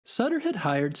Sutter had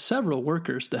hired several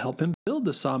workers to help him build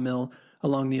the sawmill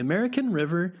along the American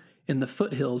River in the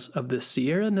foothills of the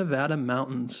Sierra Nevada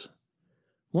mountains.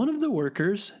 One of the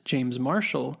workers, James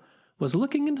Marshall, was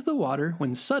looking into the water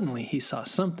when suddenly he saw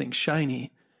something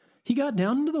shiny. He got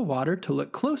down into the water to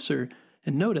look closer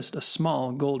and noticed a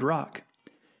small gold rock.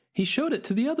 He showed it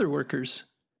to the other workers.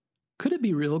 Could it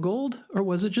be real gold, or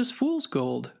was it just fool's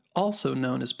gold, also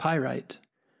known as pyrite?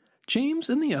 James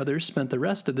and the others spent the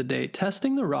rest of the day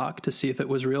testing the rock to see if it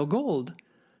was real gold.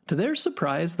 To their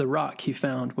surprise, the rock he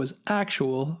found was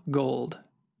actual gold.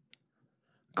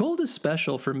 Gold is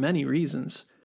special for many reasons.